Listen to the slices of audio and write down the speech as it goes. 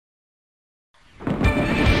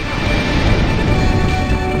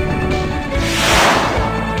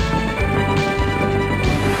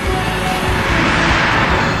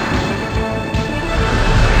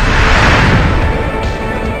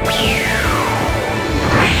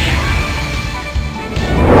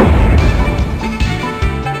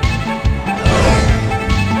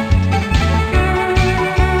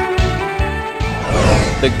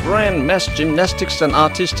Grand Mass Gymnastics and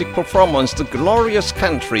Artistic Performance The Glorious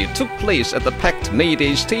Country took place at the packed May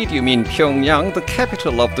Day Stadium in Pyongyang, the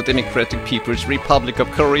capital of the Democratic People's Republic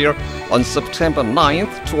of Korea, on September 9,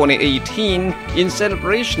 2018, in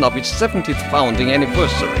celebration of its 70th founding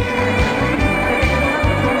anniversary.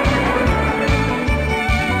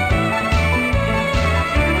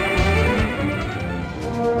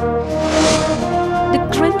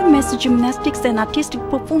 Gymnastics and artistic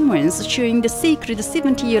performance showing the sacred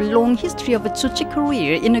 70-year-long history of Chosŏn'gŭl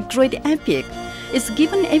career in a great epic is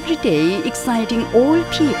given every day, exciting all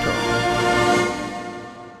people.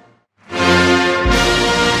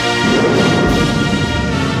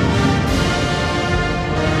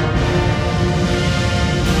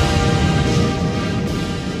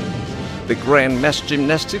 The Grand Mass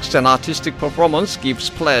Gymnastics and Artistic Performance gives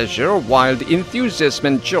pleasure, wild enthusiasm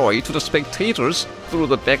and joy to the spectators through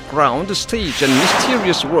the background, the stage and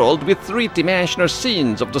mysterious world with three-dimensional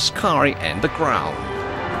scenes of the sky and the ground.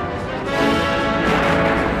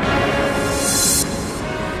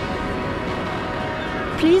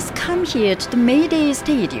 Please come here to the May Day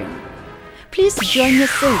Stadium. Please join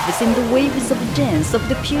yourselves in the waves of dance of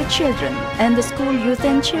the pure children and the school youth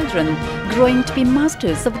and children growing to be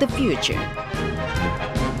masters of the future.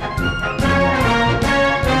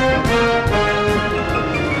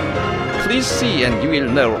 Please see and you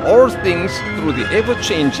will know all things through the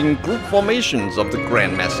ever-changing group formations of the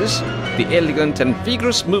Grand Masses, the elegant and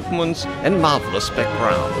vigorous movements and marvelous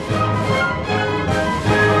background.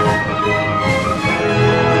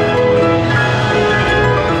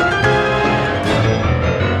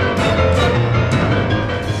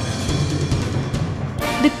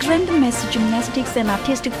 The Grand Mass Gymnastics and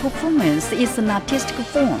Artistic Performance is an artistic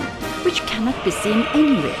form which cannot be seen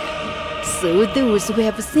anywhere. So those who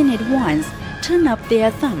have seen it once turn up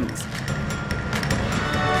their thumbs.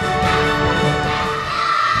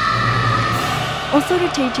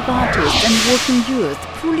 Authoritative artists and working youth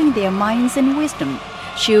pooling their minds and wisdom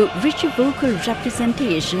show rich vocal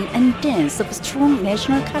representation and dance of strong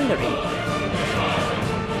national coloring.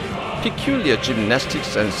 Peculiar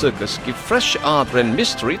gymnastics and circus give fresh art and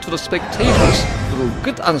mystery to the spectators through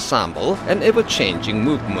good ensemble and ever-changing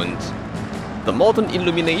movements. The modern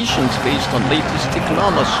illuminations based on latest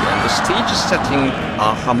technology and the stage setting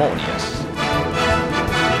are harmonious.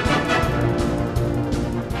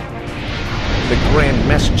 The Grand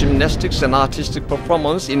Mass Gymnastics and Artistic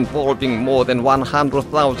Performance involving more than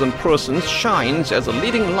 100,000 persons shines as a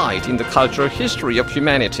leading light in the cultural history of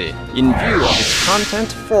humanity in view of its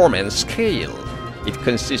content, form and scale. It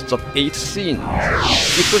consists of 8 scenes.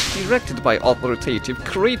 It was directed by authoritative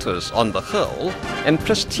creators on the whole, and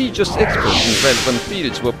prestigious experts in relevant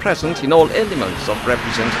fields were present in all elements of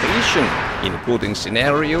representation, including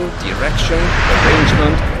scenario, direction,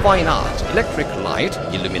 arrangement, fine art, electric light,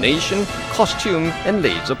 illumination, costume, and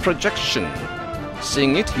laser projection.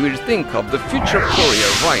 Seeing it, you will think of the future of Korea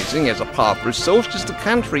rising as a powerful socialist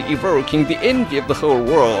country evoking the envy of the whole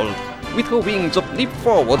world, with her wings of leap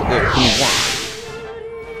forward open wide.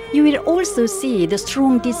 You will also see the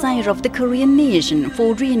strong desire of the Korean nation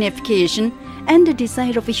for reunification and the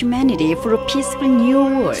desire of humanity for a peaceful new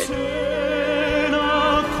world.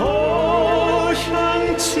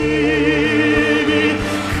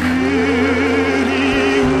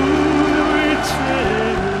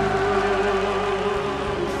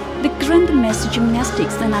 The Grand Mass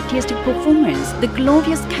Gymnastics and Artistic Performance, The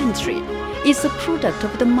Glorious Country, is a product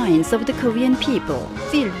of the minds of the Korean people,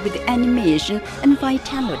 filled with animation and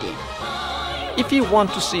vitality. If you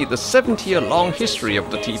want to see the 70-year-long history of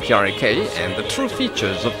the TPRK and the true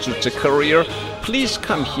features of Chosŭn'gŭl career, please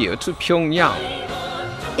come here to Pyongyang.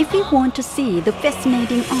 If you want to see the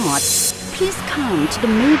fascinating arts, please come to the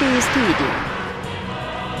May Day Stadium.